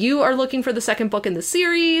if you are looking for the second book in the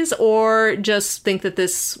series, or just think that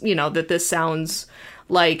this, that this sounds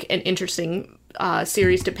like an interesting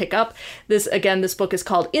series to pick up, this book is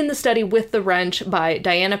called In the Study with the Wrench by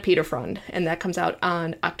Diana Peterfrond, and that comes out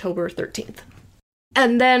on October 13th.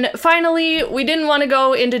 And then finally, we didn't want to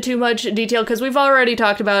go into too much detail because we've already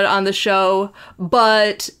talked about it on the show,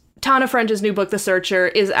 but Tana French's new book, The Searcher,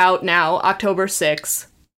 is out now, October 6th.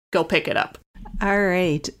 Go pick it up. All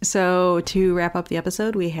right. So to wrap up the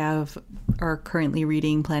episode, we have our currently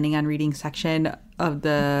planning on reading section of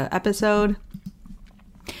the episode.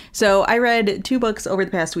 So I read 2 books over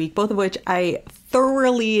the past week, both of which I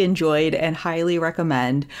thoroughly enjoyed and highly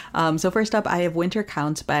recommend. So first up, I have Winter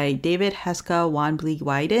Counts by David Heska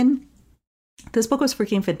Wanbli-Weiden. This book was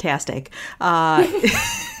freaking fantastic.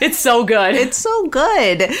 It's so good. It's so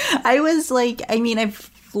good. I was like,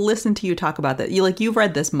 I've listened to you talk about that. You've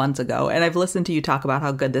read this months ago, and I've listened to you talk about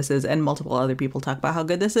how good this is, and multiple other people talk about how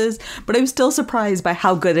good this is, but I'm still surprised by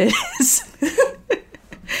how good it is.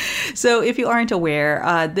 So if you aren't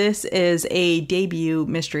aware, this is a debut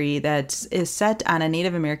mystery that is set on a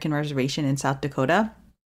Native American reservation in South Dakota.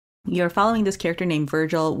 You're following this character named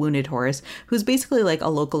Virgil Wounded Horse, who's basically like a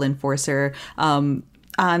local enforcer on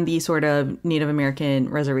the sort of Native American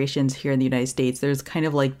reservations here in the United States. There's kind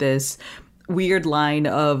of like this weird line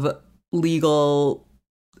of legal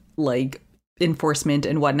like enforcement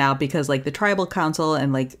and whatnot, because like the tribal council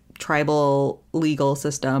and like tribal legal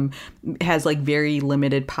system has like very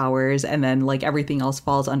limited powers, and then like everything else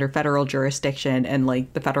falls under federal jurisdiction, and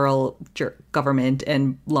like the federal government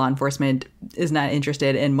and law enforcement is not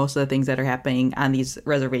interested in most of the things that are happening on these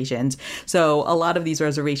reservations. So a lot of these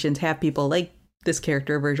reservations have people like this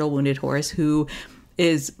character, Virgil Wounded Horse, who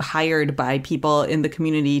is hired by people in the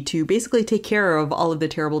community to basically take care of all of the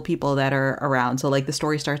terrible people that are around. So like the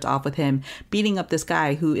story starts off with him beating up this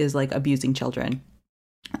guy who is like abusing children.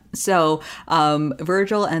 So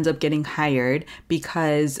Virgil ends up getting hired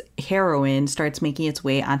because heroin starts making its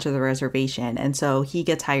way onto the reservation. And so he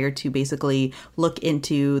gets hired to basically look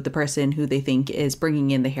into the person who they think is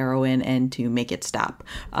bringing in the heroin and to make it stop.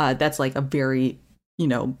 That's like a very,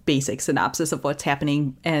 basic synopsis of what's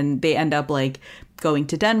happening. And they end up like going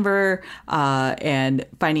to Denver and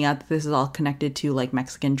finding out that this is all connected to like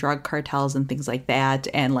Mexican drug cartels and things like that.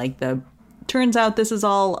 And like turns out this is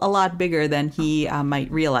all a lot bigger than he might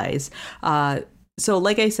realize. So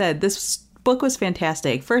like I said, this book was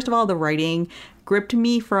fantastic. First of all, the writing gripped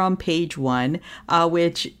me from page 1,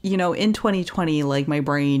 which, in 2020, like my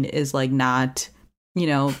brain is like not,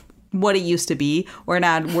 what it used to be, or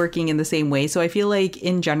not working in the same way. So I feel like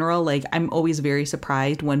in general, like I'm always very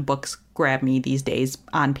surprised when books grab me these days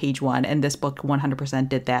on page 1. And this book 100%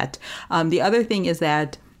 did that. The other thing is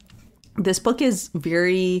that this book is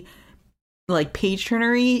very like page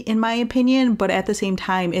turnery in my opinion, but at the same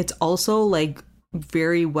time, it's also like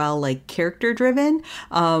very well like character driven.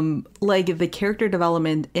 Like the character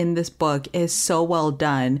development in this book is so well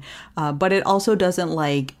done, but it also doesn't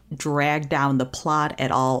like drag down the plot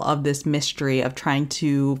at all of this mystery of trying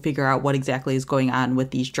to figure out what exactly is going on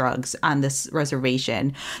with these drugs on this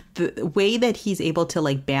reservation. The way that he's able to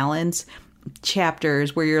like balance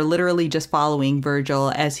chapters where you're literally just following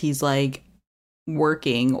Virgil as he's like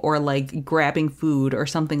working or like grabbing food or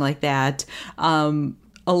something like that,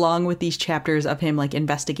 along with these chapters of him like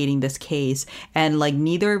investigating this case, and like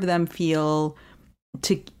neither of them feel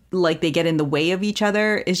to like they get in the way of each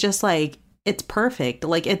other, is just like it's perfect.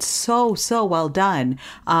 Like it's so well done.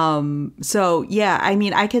 So yeah,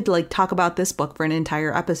 I could like talk about this book for an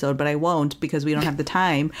entire episode, but I won't because we don't have the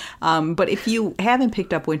time. But if you haven't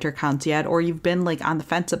picked up Winter Counts yet, or you've been like on the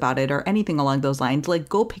fence about it or anything along those lines, like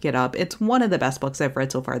go pick it up. It's one of the best books I've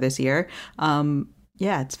read so far this year.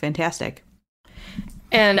 Yeah, it's fantastic.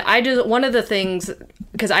 And one of the things,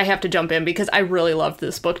 because I have to jump in because I really loved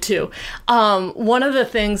this book too. One of the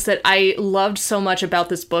things that I loved so much about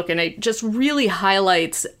this book, and it just really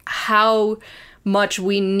highlights how much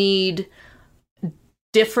we need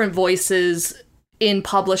different voices in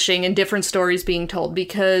publishing and different stories being told,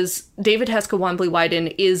 because David Heska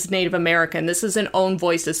Wanbli-Weiden is Native American. This is an own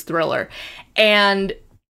voices thriller. And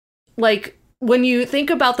like, when you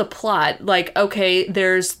think about the plot, like, okay,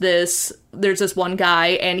 there's this one guy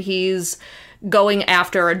and he's going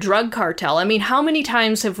after a drug cartel. I mean, how many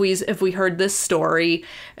times have we heard this story?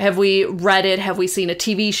 Have we read it? Have we seen a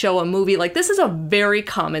TV show, a movie? Like, this is a very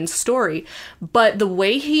common story. But the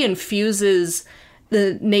way he infuses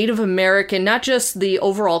the Native American, not just the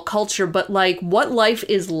overall culture, but like what life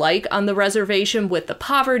is like on the reservation with the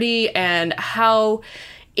poverty and how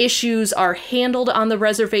issues are handled on the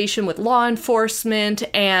reservation with law enforcement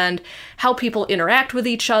and how people interact with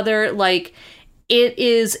each other. Like,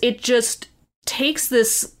 it just takes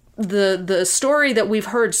the story that we've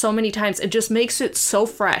heard so many times, it just makes it so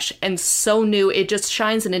fresh and so new. It just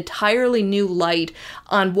shines an entirely new light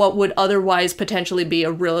on what would otherwise potentially be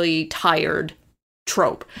a really tired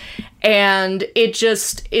trope. And it's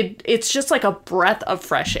just like a breath of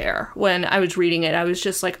fresh air. When I was reading it, I was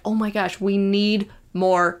just like, oh my gosh, we need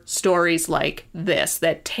more stories like this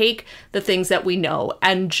that take the things that we know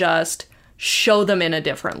and just show them in a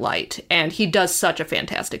different light. And he does such a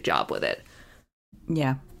fantastic job with it.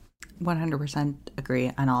 Yeah, 100%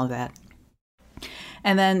 agree on all of that.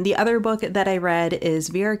 And then the other book that I read is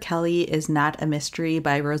Vera Kelly is Not a Mystery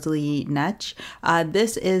by Rosalie Netsch.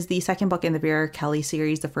 This is the second book in the Vera Kelly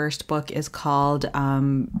series. The first book is called,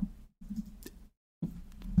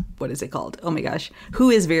 what is it called? Oh my gosh. Who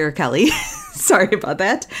is Vera Kelly? Sorry about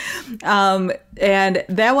that. And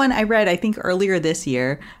that one I read, I think, earlier this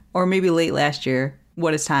year, or maybe late last year.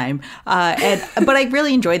 What is time? But I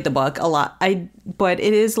really enjoyed the book a lot. But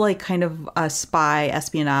it is like kind of a spy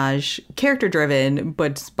espionage, character driven,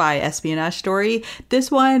 but spy espionage story. This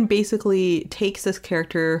one basically takes this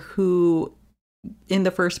character who, in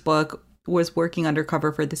the first book, was working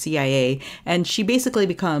undercover for the CIA, and she basically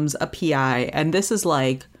becomes a PI. And this is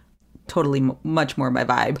like totally much more my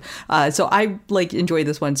vibe. So I like enjoyed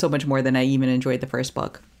this one so much more than I even enjoyed the first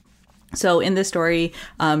book. So in this story,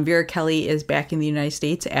 Vera Kelly is back in the United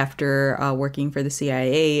States after working for the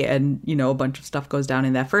CIA, and, you know, a bunch of stuff goes down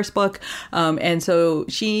in that first book. And so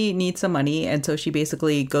she needs some money. And so she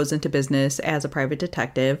basically goes into business as a private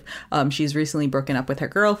detective. She's recently broken up with her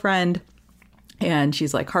girlfriend, and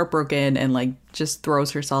she's like heartbroken and like just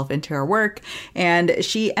throws herself into her work. And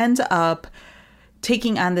she ends up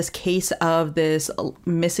taking on this case of this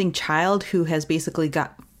missing child who has basically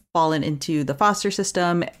fallen into the foster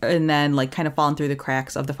system and then like kind of fallen through the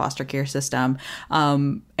cracks of the foster care system.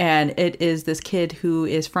 And it is this kid who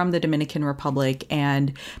is from the Dominican Republic,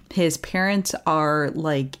 and his parents are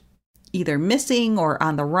like either missing or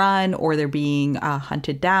on the run, or they're being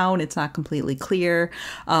hunted down. It's not completely clear.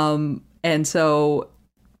 And so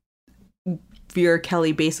Vera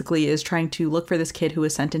Kelly basically is trying to look for this kid who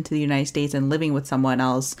was sent into the United States and living with someone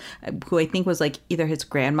else who I think was like either his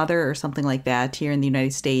grandmother or something like that here in the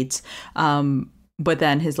United States. But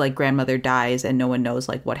then his like grandmother dies and no one knows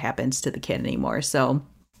like what happens to the kid anymore. So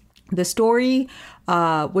the story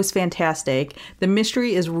was fantastic. The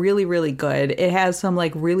mystery is really, really good. It has some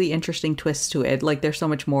like really interesting twists to it. Like there's so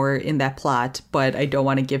much more in that plot, but I don't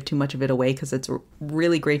want to give too much of it away because it's a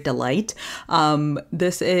really great delight.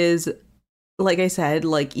 This is, like I said,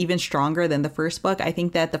 like even stronger than the first book. I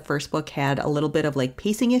think that the first book had a little bit of like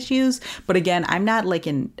pacing issues, but again, I'm not like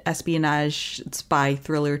an espionage spy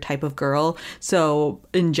thriller type of girl. So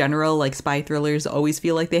in general, like spy thrillers always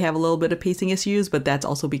feel like they have a little bit of pacing issues, but that's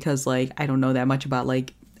also because like I don't know that much about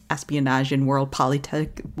like espionage and world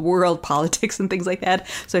politics and things like that.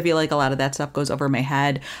 So I feel like a lot of that stuff goes over my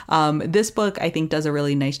head. This book I think does a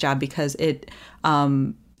really nice job because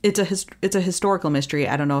it's a historical mystery.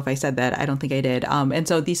 I don't know if I said that. I don't think I did. And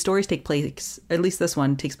so these stories take place, at least this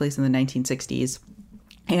one takes place in the 1960s.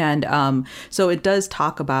 And so it does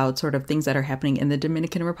talk about sort of things that are happening in the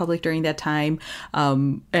Dominican Republic during that time,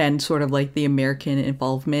 and sort of like the American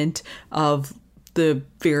involvement of the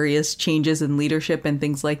various changes in leadership and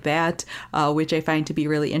things like that, which I find to be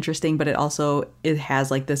really interesting. But it has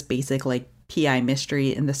like this basic like PI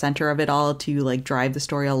mystery in the center of it all to like drive the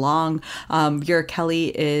story along. Vera Kelly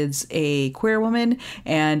is a queer woman,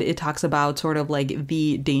 and it talks about sort of like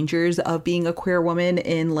the dangers of being a queer woman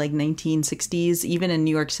in like 1960s, even in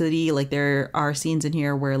New York City. Like there are scenes in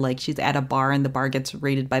here where like she's at a bar and the bar gets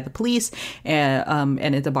raided by the police, and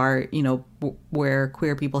it's a bar, you know, where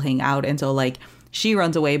queer people hang out. And so like she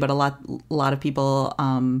runs away, but a lot of people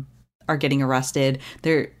are getting arrested.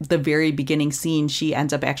 The very beginning scene, she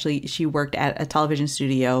worked at a television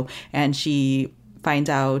studio, and she finds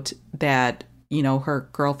out that, you know, her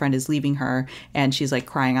girlfriend is leaving her, and she's like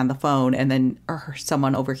crying on the phone, and then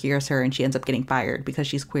someone overhears her, and she ends up getting fired because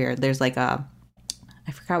she's queer. There's like I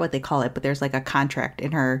forgot what they call it, but there's like a contract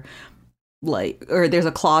in her, or there's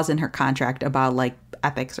a clause in her contract about like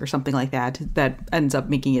ethics or something like that ends up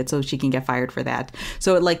making it so she can get fired for that.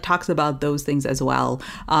 So it like talks about those things as well.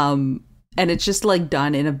 And it's just like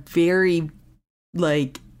done in a very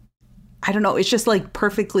like, I don't know, it's just like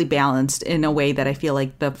perfectly balanced in a way that I feel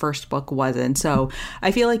like the first book wasn't. So I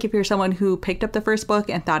feel like if you're someone who picked up the first book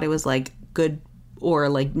and thought it was like good, or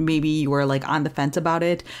like maybe you were like on the fence about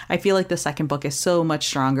it, I feel like the second book is so much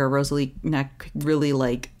stronger. Rosalie Neck really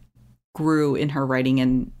like grew in her writing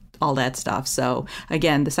and all that stuff. So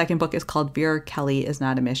again, the second book is called Vera Kelly Is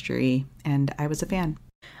Not a Mystery, and I was a fan.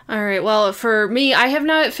 All right. Well, for me, I have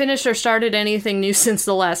not finished or started anything new since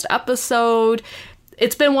the last episode.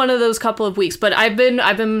 It's been one of those couple of weeks, but I've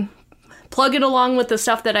been plugging along with the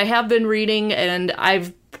stuff that I have been reading, and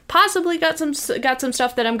I've possibly got some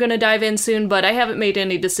stuff that I'm going to dive in soon, but I haven't made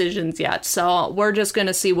any decisions yet. So we're just going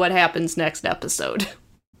to see what happens next episode.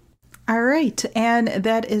 All right, and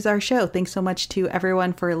that is our show. Thanks so much to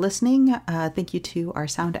everyone for listening. Thank you to our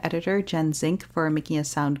sound editor, Jen Zink, for making us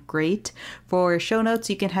sound great. For show notes,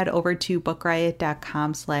 you can head over to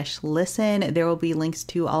bookriot.com/listen. There will be links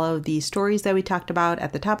to all of the stories that we talked about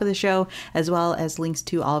at the top of the show, as well as links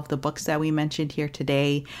to all of the books that we mentioned here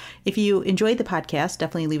today. If you enjoyed the podcast,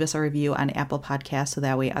 definitely leave us a review on Apple Podcasts so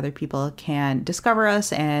that way other people can discover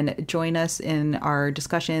us and join us in our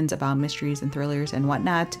discussions about mysteries and thrillers and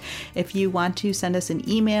whatnot. If you want to send us an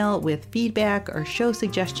email with feedback or show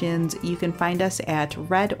suggestions, you can find us at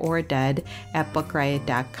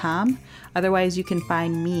redordead@bookriot.com. Otherwise, you can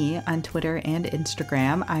find me on Twitter and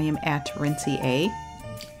Instagram. I am at RincyA.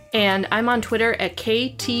 And I'm on Twitter at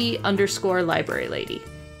KT_LibraryLady.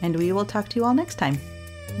 And we will talk to you all next time.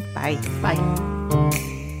 Bye. Bye.